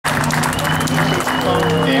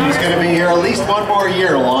one more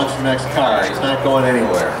year to launch the next car. He's not going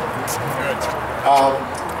anywhere.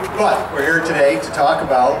 But we're here today to talk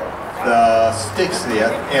about the 60th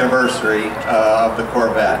anniversary of the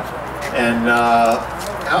Corvette. And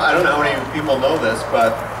I don't know how many people know this,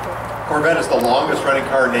 but Corvette is the longest running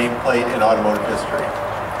car nameplate in automotive history.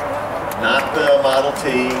 Not the Model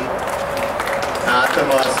T, not the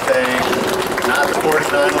Mustang, not the Porsche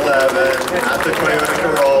 911, not the Toyota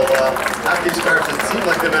Corolla, not these cars that seem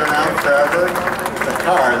like they've been around forever. The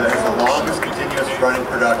car that has the longest continuous running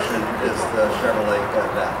production is the Chevrolet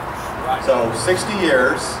Corvette. So 60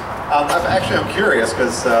 years. I'm curious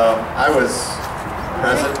because I was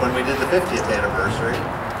present when we did the 50th anniversary.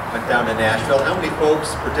 Went down to Nashville. How many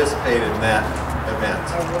folks participated in that event?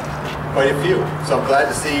 Quite a few. So I'm glad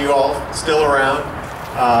to see you all still around,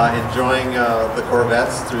 enjoying the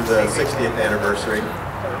Corvettes through the 60th anniversary.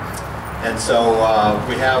 And so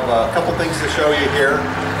we have a couple things to show you here.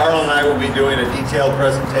 Carl and I will be doing a detailed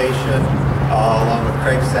presentation along with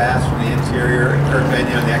Craig Sass from the interior and Kurt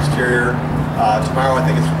Benya on the exterior. Tomorrow I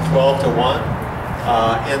think it's from 12 to 1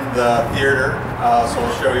 in the theater. So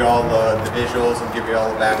we'll show you all the visuals and give you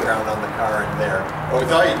all the background on the car in there. But we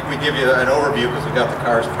thought we'd give you an overview because we've got the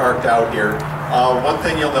cars parked out here. One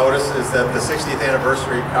thing you'll notice is that the 60th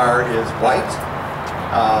anniversary car is white.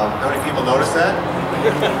 How many people noticed that?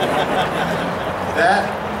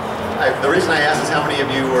 The reason I asked is how many of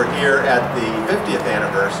you were here at the 50th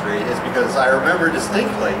anniversary is because I remember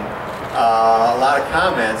distinctly a lot of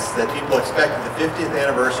comments that people expected the 50th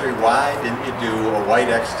anniversary. Why didn't you do a white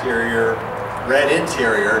exterior, red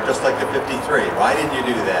interior, just like the 53? Why didn't you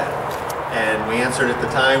do that? And we answered at the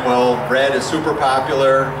time, well, red is super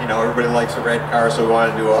popular. You know, everybody likes a red car, so we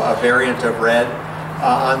wanted to do a variant of red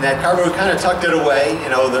on that car. But we kind of tucked it away. You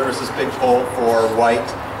know, there was this big pull for white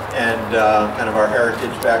and kind of our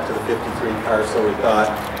heritage back to the 53 car. So we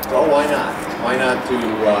thought, well, why not? Why not do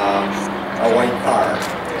a white car?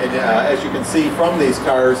 And as you can see from these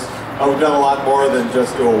cars, we've done a lot more than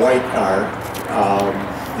just do a white car.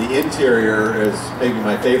 The interior is maybe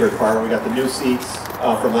my favorite part. We got the new seats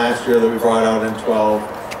from last year that we brought out in 12.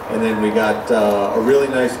 And then we got a really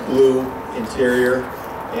nice blue interior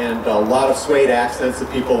and a lot of suede accents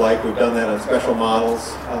that people like. We've done that on special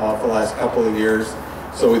models for the last couple of years.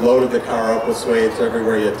 So we loaded the car up with suede, so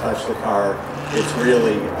everywhere you touch the car, it's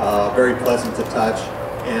really very pleasant to touch.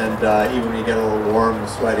 And even when you get a little warm and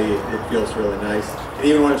sweaty, it feels really nice. And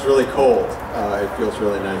even when it's really cold, it feels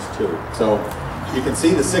really nice too. So you can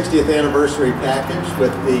see the 60th anniversary package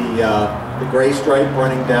with the gray stripe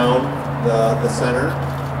running down the center,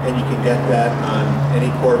 and you can get that on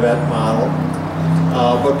any Corvette model.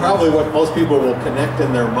 But probably what most people will connect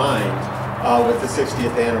in their mind with the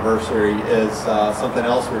 60th anniversary is something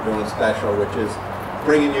else we're doing special, which is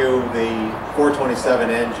bringing you the 427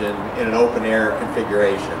 engine in an open air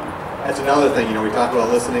configuration. That's another thing, you know, we talk about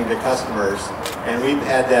listening to customers, and we've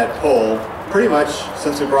had that pull pretty much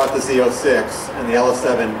since we brought the Z06 and the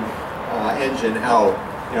LS7 engine out.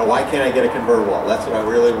 You know, why can't I get a convertible? That's what I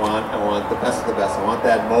really want. I want the best of the best. I want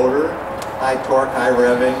that motor, high torque, high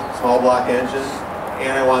revving, small block engine,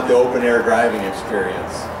 and I want the open air driving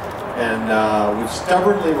experience. And we've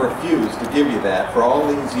stubbornly refused to give you that for all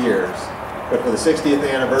these years. But for the 60th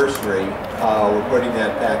anniversary, we're putting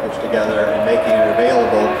that package together and making it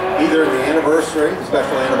available either in the anniversary, the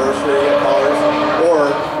special anniversary colors,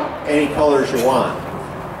 or any colors you want.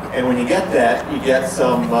 And when you get that, you get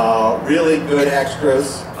some really good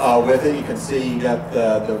extras with it. You can see you got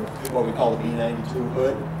the what we call the B92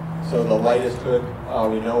 hood. So the lightest hood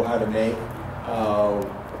we know how to make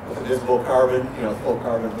with a visible carbon, you know, full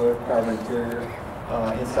carbon hood, carbon interior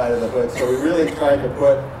inside of the hood. So we really tried to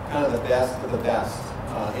put kind of the best of the best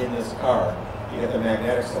in this car. You get the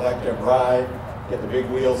magnetic selective ride, you get the big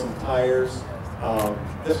wheels and tires.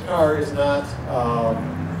 This car is not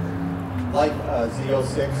like a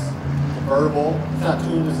Z06 convertible. It's not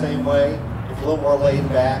tuned the same way. It's a little more laid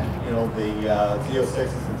back. You know, the Z06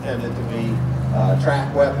 is intended to be a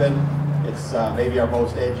track weapon. It's maybe our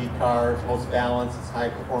most edgy car, it's most balanced, it's a high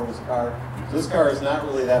performance car. So this car is not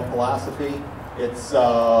really that philosophy. It's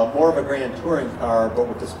more of a grand touring car, but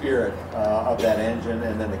with the spirit of that engine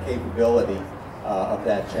and then the capability of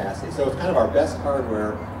that chassis. So it's kind of our best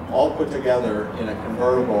hardware all put together in a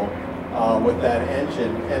convertible with that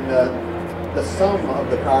engine. And the sum of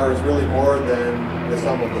the car is really more than the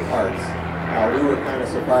sum of the parts. We were kind of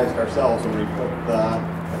surprised ourselves when we put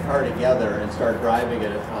the car together and started driving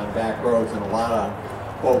it on back roads, and a lot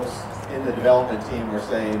of folks in the development team were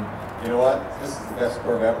saying, you know what, this is the best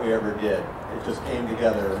Corvette we ever did. It just came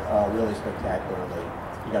together really spectacularly.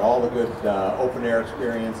 You got all the good open air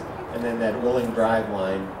experience, and then that willing drive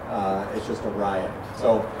line is just a riot.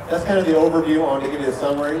 So that's kind of the overview. I want to give you a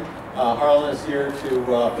summary. Harlan is here to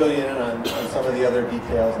fill you in on some of the other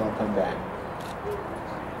details, and I'll come back.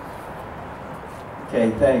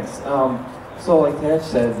 Okay, thanks. So like Tad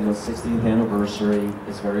said, 60th anniversary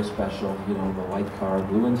is very special. The white car,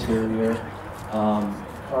 blue interior,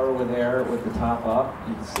 car over there with the top up.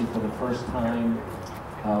 You can see for the first time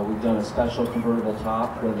we've done a special convertible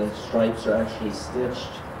top where the stripes are actually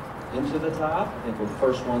stitched into the top. I think we're the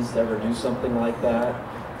first ones to ever do something like that,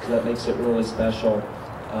 so that makes it really special.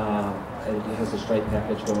 And it has a stripe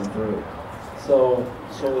package going through. So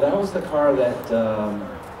that was the car that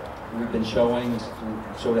we've been showing. We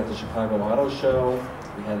showed it at the Chicago Auto Show.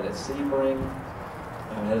 We had it at Sebring. We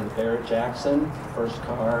had it at Barrett-Jackson. First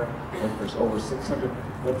car went for over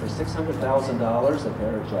 $600,000 at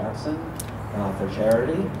Barrett-Jackson for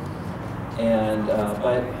charity. And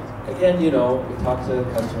but again, we talk to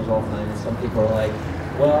customers all the time, and some people are like,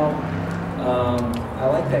 well, I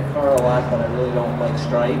like that car a lot, but I really don't like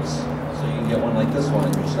stripes. So you can get one like this one,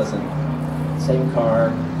 which doesn't, same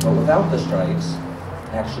car, but without the stripes.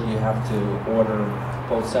 Actually, you have to order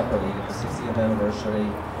both separately. You get the 60th anniversary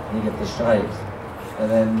and you get the stripes. And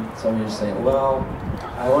then some of you are saying, well,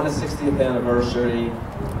 I want a 60th anniversary,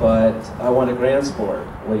 but I want a Grand Sport.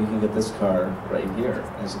 Well, you can get this car right here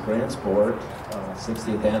as a Grand Sport,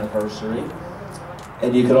 60th anniversary.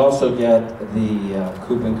 And you could also get the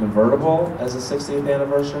coupe and convertible as a 60th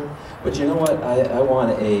anniversary. But you know what? I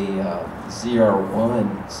want a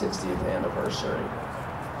ZR1 60th anniversary.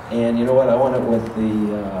 And you know what? I want it with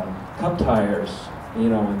the cup tires,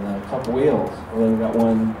 and the cup wheels. Well, we've got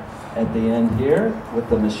one at the end here with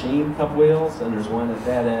the machine cup wheels, and there's one at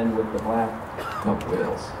that end with the black cup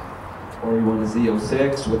wheels. Or you want a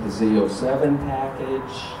Z06 with the Z07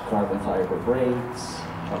 package, carbon fiber brakes,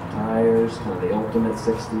 cup tires, kind of the ultimate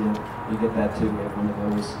 60th. You get that too. We have one of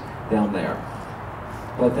those down there.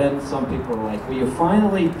 But then some people are like, well, you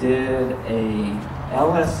finally did a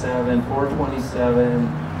LS7 427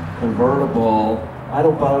 convertible. I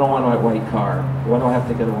don't want a white car. Why do I have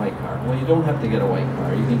to get a white car? Well, you don't have to get a white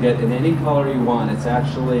car. You can get in any color you want. It's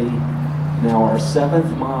actually now our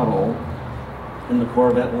 7th model in the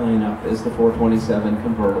Corvette lineup is the 427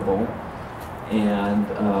 convertible. And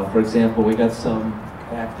for example, we got some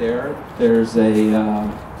back there. There's a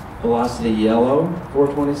Velocity yellow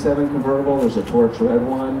 427 convertible. There's a Torch red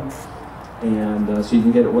one. And so you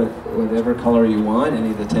can get it whatever color you want,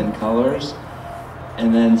 any of the 10 colors.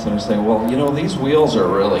 And then some say, well, these wheels are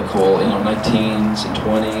really cool, 19s and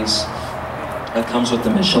 20s. It comes with the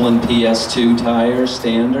Michelin PS2 tires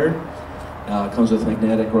standard. It comes with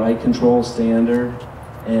magnetic ride control standard.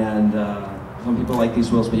 And some people like these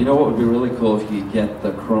wheels, but you know what would be really cool if you could get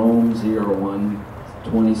the chrome ZR1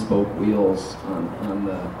 20-spoke wheels on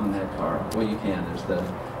that car. Well, you can. There's the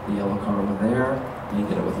yellow car over there. You can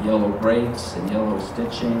get it with yellow brakes and yellow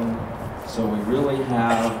stitching. So we really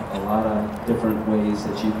have a lot of different ways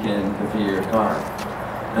that you can configure your car.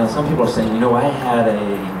 Now some people are saying, I had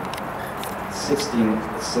a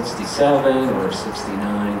 67 or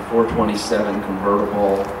 69 427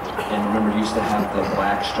 convertible, and remember you used to have the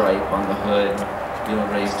black stripe on the hood,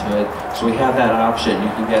 raised hood. So we have that option.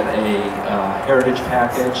 You can get a heritage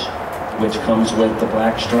package, which comes with the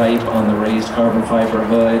black stripe on the raised carbon fiber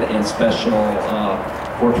hood and special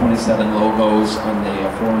 427 logos on the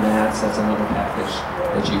floor mats. That's another package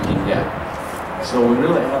that you can get. So we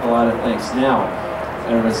really have a lot of things. Now,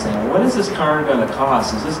 everybody's saying, what is this car going to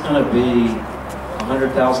cost? Is this going to be a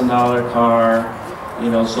 $100,000 car?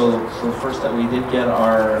 So first that we did get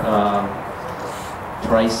our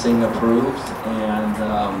pricing approved, and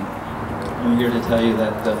I'm here to tell you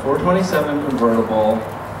that the 427 convertible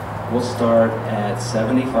will start at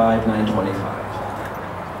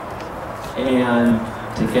 $75,925. And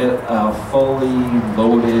to get a fully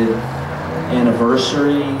loaded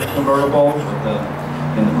anniversary convertible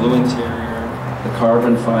in the blue interior, the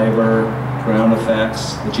carbon fiber, ground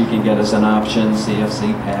effects that you can get as an option,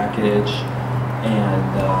 CFC package, and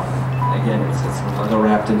again, it's a leather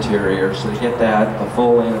wrapped interior. So to get that, the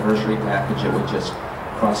full anniversary package, it would just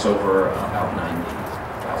cross over about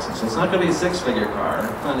 $90,000. So it's not going to be a six-figure car.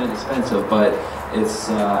 It's not inexpensive, but it's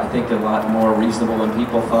I think a lot more reasonable than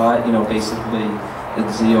people thought. Basically the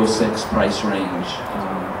Z06 price range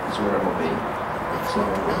is where it will be. So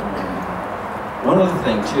one other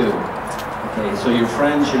thing too. Okay, so your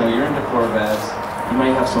friends, you're into Corvettes. You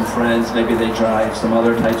might have some friends. Maybe they drive some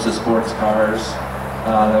other types of sports cars,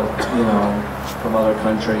 from other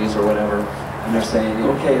countries or whatever. And they're saying,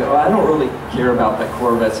 okay, well, I don't really care about that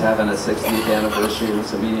Corvette's having a 60th anniversary. It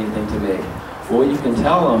doesn't mean anything to me. What you can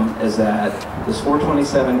tell them is that this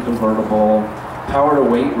 427 convertible power to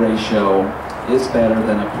weight ratio is better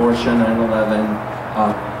than a Porsche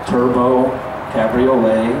 911 Turbo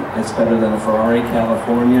Cabriolet. It's better than a Ferrari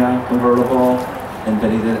California convertible, and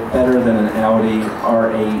better than an Audi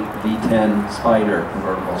R8 V10 Spider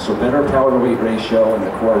convertible. So better power to weight ratio in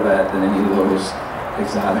the Corvette than any of those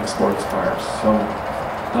exotic sports cars. So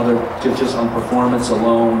just on performance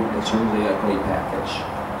alone, it's really a great package.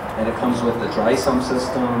 And it comes with the dry sump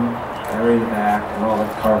system, battery in the back, and all the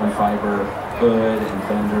carbon fiber hood and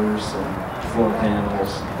fenders and floor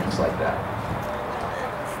panels, things like that.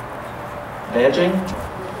 Badging?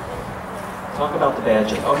 Talk about the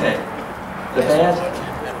badging. Okay. The badge?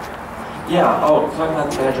 Yeah, talk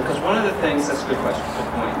about the badger, because one of the things, that's a good question,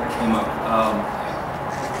 good point that came up.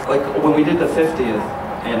 Like when we did the 50th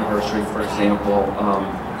anniversary, for example,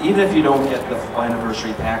 even if you don't get the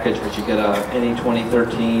anniversary package, but you get any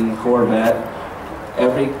 2013 Corvette,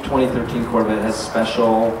 every 2013 Corvette has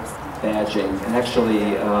special badging. And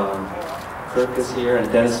actually, Kirk is here,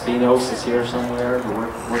 and Dennis Finos is here somewhere who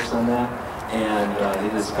works on that. And they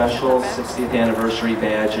did a special 60th anniversary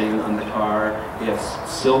badging on the car. We have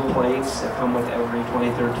sill plates that come with every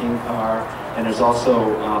 2013 car, and there's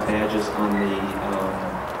also badges on the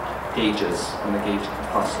gauges, on the gauge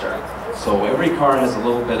cluster. So every car has a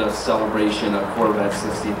little bit of celebration of Corvette's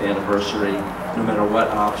 60th anniversary, no matter what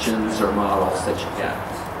options or models that you get.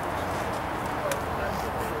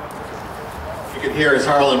 You can hear as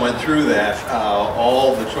Harlan went through that,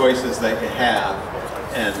 all the choices that you have.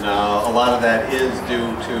 And a lot of that is due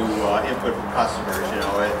to input from customers.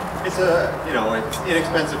 It's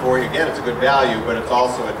inexpensive for what you get. It's a good value, but it's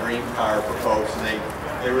also a dream car for folks, and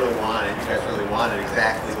they really want it. You guys really want it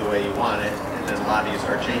exactly the way you want it, and then a lot of you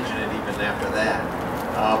start changing it even after that.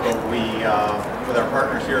 But we, with our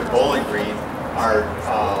partners here at Bowling Green, are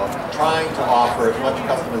trying to offer as much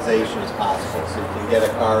customization as possible, so you can get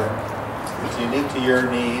a car that's unique to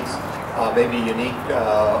your needs. Maybe unique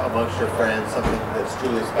amongst your friends, something that's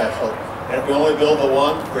truly special. And if we only build the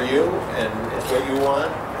one for you and it's what you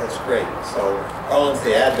want, that's great. So Harlan's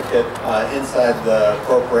the advocate inside the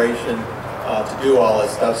corporation to do all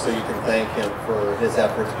this stuff, so you can thank him for his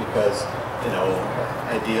efforts, because,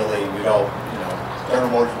 ideally we'd all,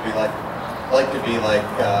 General Motors would be like to be like,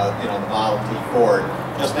 the Model T Ford.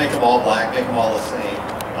 Just make them all black, make them all the same.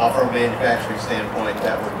 From a manufacturing standpoint,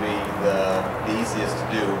 that would be the easiest to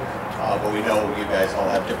do. But we know you guys all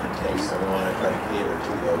have different tastes, so we want to try to cater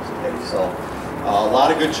to those tastes. So a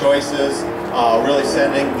lot of good choices. Really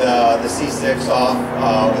sending the C6 off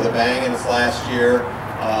with a bang in its last year,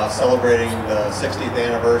 celebrating the 60th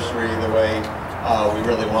anniversary the way we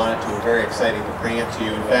really wanted to. We're very excited to bring it to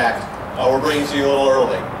you. In fact, we're bringing it to you a little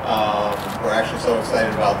early. We're actually so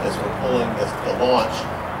excited about this. We're pulling the launch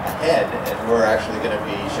ahead, and we're actually going to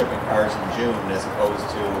be shipping cars in June as opposed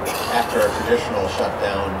to after our traditional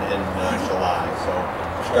shutdown in July. So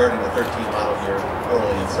we're starting the 13 model year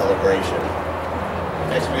early in celebration.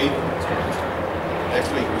 Next week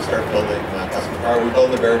we start building custom car. We build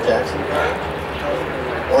the Barrett Jackson car.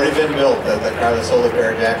 Already been built. The car that sold at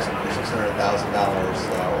Barrett Jackson for $600,000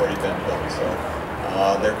 already been built. So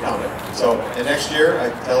they're coming. So, and next year, I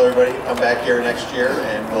tell everybody, come back here next year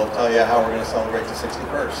and we'll tell you how we're going to celebrate the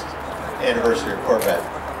 61st anniversary of Corvette.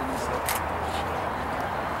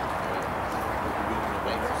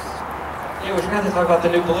 Yeah, we forgot to talk about the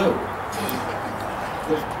new blue.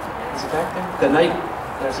 Is it back there? The night,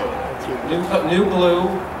 there's a new blue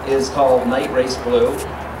is called Night Race Blue.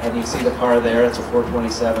 And you see the car there, it's a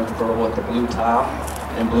 427 convertible with the blue top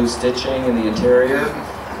and blue stitching in the interior.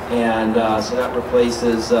 And so that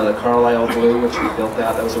replaces the Carlisle Blue, which we built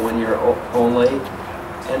out. That was a 1 year only.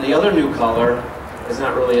 And the other new color is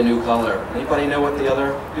not really a new color. Anybody know what the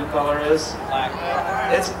other new color is? Black.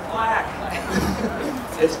 It's black.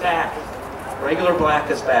 It's back. Regular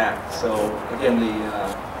black is back. So again,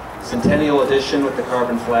 the Centennial Edition with the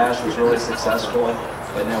carbon flash was really successful,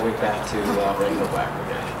 but now we're back to regular black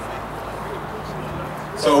again.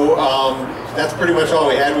 So that's pretty much all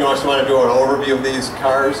we had. We just want to do an overview of these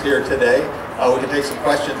cars here today. We can take some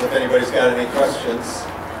questions if anybody's got any questions.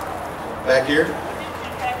 Back here?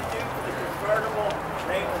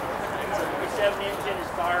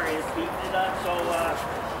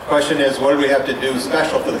 Question is, what do we have to do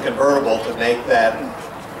special for the convertible to make that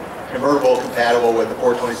convertible compatible with the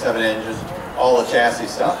 427 engine, all the chassis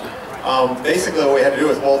stuff? Basically, what we had to do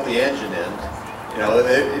is bolt the engine in.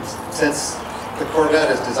 Since the Corvette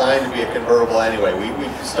is designed to be a convertible anyway. We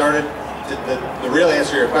started the real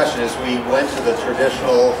answer to your question is we went to the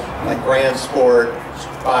traditional, like, Grand Sport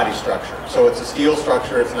body structure. So it's a steel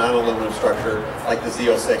structure, it's not an aluminum structure like the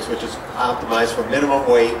Z06, which is optimized for minimum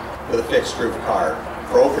weight with a fixed roof car.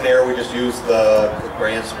 For open air, we just use the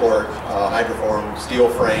Grand Sport hydroform steel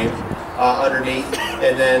frame underneath,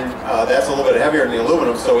 and then that's a little bit heavier than the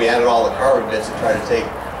aluminum, so we added all the carbon bits to try to take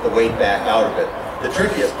the weight back out of it. The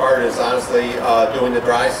trickiest part is honestly doing the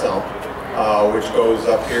dry sump, which goes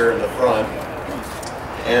up here in the front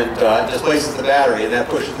and displaces the battery, and that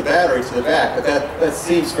pushes the battery to the back. But that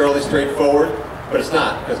seems fairly straightforward, but it's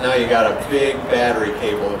not, because now you got a big battery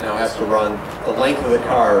cable that now has to run the length of the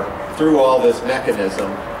car through all this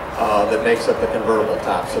mechanism that makes up the convertible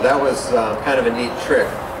top. So that was kind of a neat trick,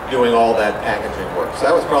 doing all that packaging work. So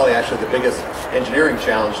that was probably actually the biggest engineering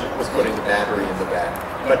challenge, was putting the battery in the back.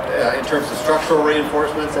 But in terms of structural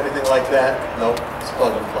reinforcements, anything like that, nope, it's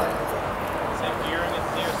plug and play. Same gearing as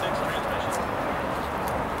the Z06 transmission?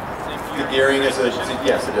 The gearing is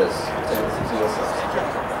yes, it is. It's a Z06.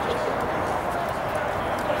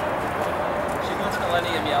 She wants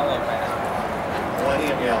Millennium Yellow back.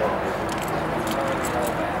 Millennium Yellow.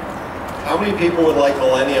 How many people would like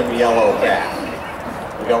Millennium Yellow back?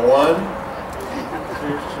 We got one.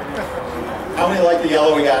 How many like the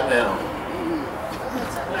yellow we got now?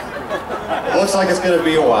 It looks like it's going to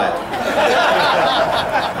be a while.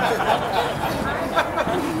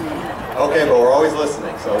 Okay, but we're always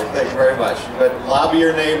listening, so thank you very much. But lobby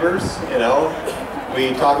your neighbors, you know.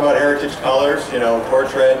 We talk about heritage colors, you know,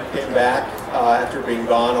 torch red came back after being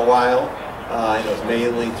gone a while. It was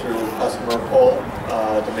mainly through customer pull,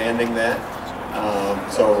 demanding that.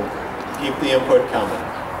 So keep the input coming.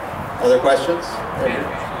 Other questions?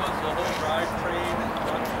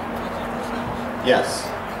 Yes.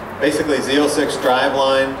 Basically Z06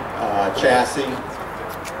 driveline, chassis.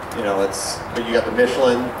 You know, but you got the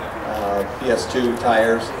Michelin PS2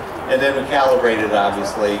 tires, and then we calibrated it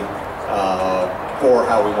obviously for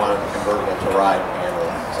how we wanted the convertible to ride and handle.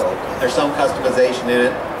 So there's some customization in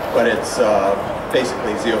it, but it's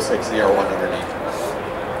basically Z06 ZR1 underneath.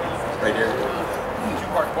 Right here.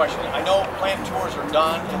 Two-part question. I know plant tours are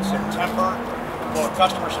done in September. Will a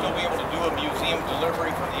customer still be able to do a museum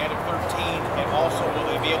delivery for the end of 13? And also, will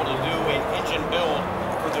they be able to do an engine build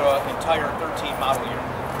for the entire 13 model year?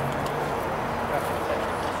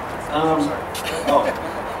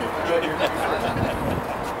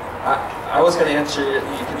 I was going to answer,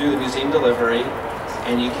 you can do the museum delivery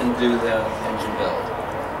and you can do the engine build.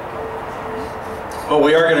 But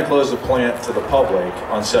we are going to close the plant to the public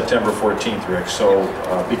on September 14th, Rick. So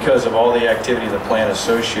because of all the activity in the plant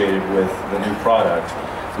associated with the new product,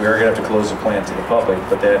 we are going to have to close the plant to the public.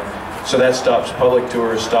 But that stops public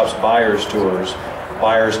tours, stops buyers tours.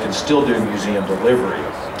 Buyers can still do museum delivery,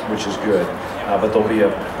 which is good. But there'll be a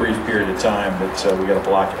brief period of time that we got to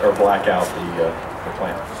black out the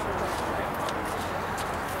plant.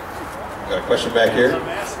 Got a question back here? I'm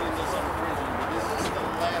asking this on prison. Is this the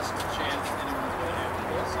last chance anyone's going to have to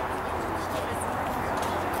do this?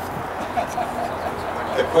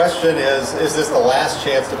 The question is this the last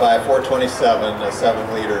chance to buy a 427, a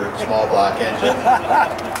 7-liter small block engine?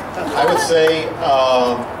 I would say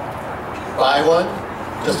buy one,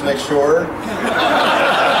 just to make sure.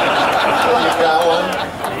 You've got one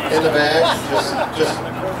in the bag,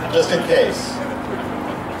 just in case.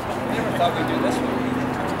 We never thought we'd do this one.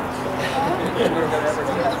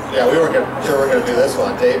 Yeah, we weren't sure we were going to do this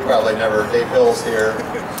one. Dave Hill's here,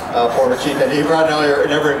 former chief, and he probably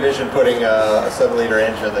never envisioned putting a 7-liter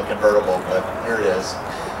engine in the convertible, but here it is.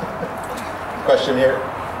 Question here?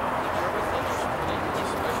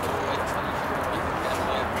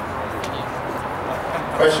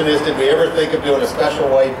 Question is, did we ever think of doing a special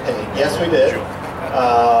white paint? Yes, we did.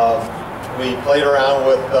 We played around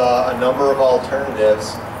with a number of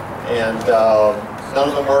alternatives, and none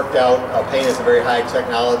of them worked out. Paint is a very high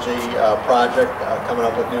technology project, coming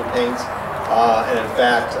up with new paints. And in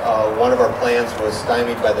fact, one of our plans was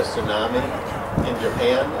stymied by the tsunami in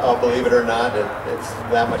Japan. Believe it or not, it's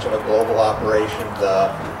that much of a global operation.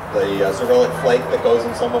 The Cyrillic flake that goes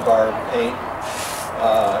in some of our paint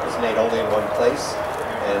is made only in one place.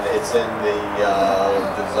 And it's in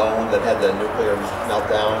the zone that had the nuclear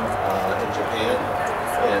meltdown in Japan.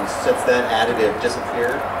 And since then, additive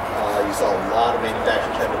disappeared. You saw a lot of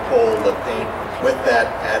manufacturers had to pull the paint with that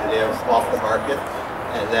additive off the market,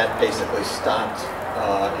 and that basically stopped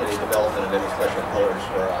any development of any special colors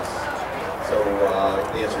for us. So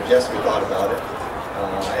the answer is yes, we thought about it,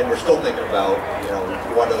 and we're still thinking about, you know,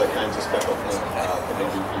 what other kinds of special paint can they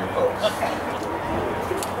do for your folks.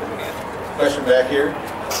 Question back here.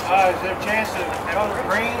 Is there a chance of color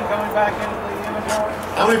green coming back into the inventory?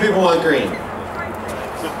 How many people want green?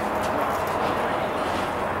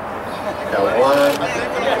 Got one.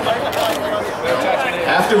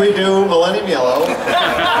 After we do Millennium Yellow, we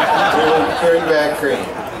will bring back green.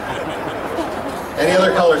 Any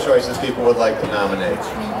other color choices people would like to nominate?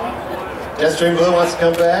 Jetstream Blue wants to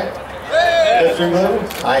come back? Jetstream Blue?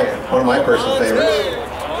 One of my personal favorites.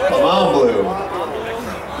 Come on, Blue.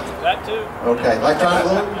 That too. Okay, Electron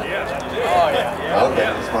Blue? Oh yeah. Okay,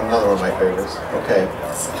 that's another one of my favorites. Okay.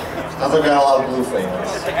 Sounds like we got a lot of blue fans.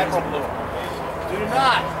 Admiral Blue. Do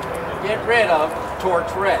not get rid of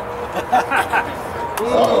Torch Red.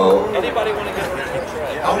 Uh-oh. Anybody want to get rid of Torch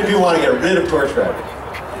Red? How many of you want to get rid of Torch Red?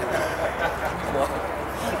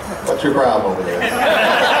 What's your problem over there?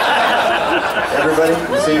 Everybody,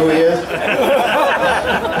 you see who he is?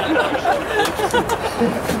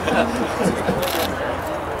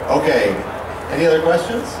 Okay, any other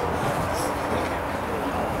questions?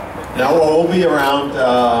 No, well, we'll be around.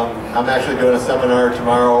 I'm actually doing a seminar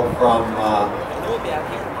tomorrow from,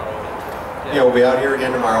 yeah, we'll be out here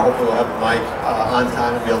again tomorrow. Hopefully we'll have the mic on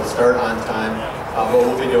time and be able to start on time. But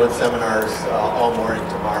we'll be doing seminars all morning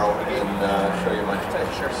tomorrow and show you a bunch of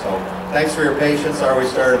pictures. So thanks for your patience. Sorry we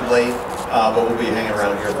started late, but we'll be hanging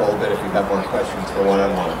around here for a little bit if you have more questions for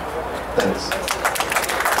one-on-one. Thanks.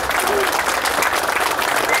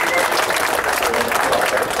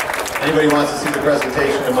 Anybody wants to see the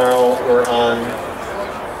presentation tomorrow,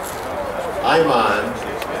 I'm on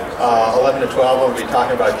 11 to 12. We'll be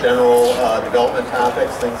talking about general development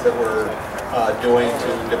topics, things that we're doing to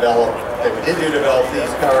develop, that we did develop these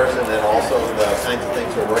cars, and then also the kinds of things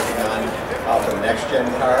we're working on for the next gen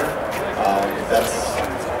car. That's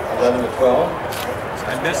 11 to 12.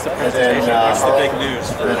 I missed the presentation. What's the big news?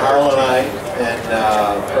 And Harlan and I and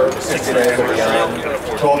Kurt, 60 days will be on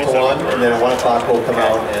 12 to 1, and then at 1 o'clock we'll come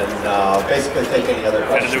out and basically take any other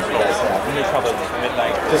questions you guys have. Probably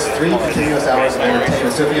midnight. Just 3 continuous hours of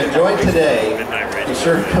entertainment. So if you enjoyed today, be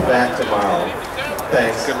sure to come back tomorrow.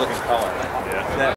 Thanks. Good looking color.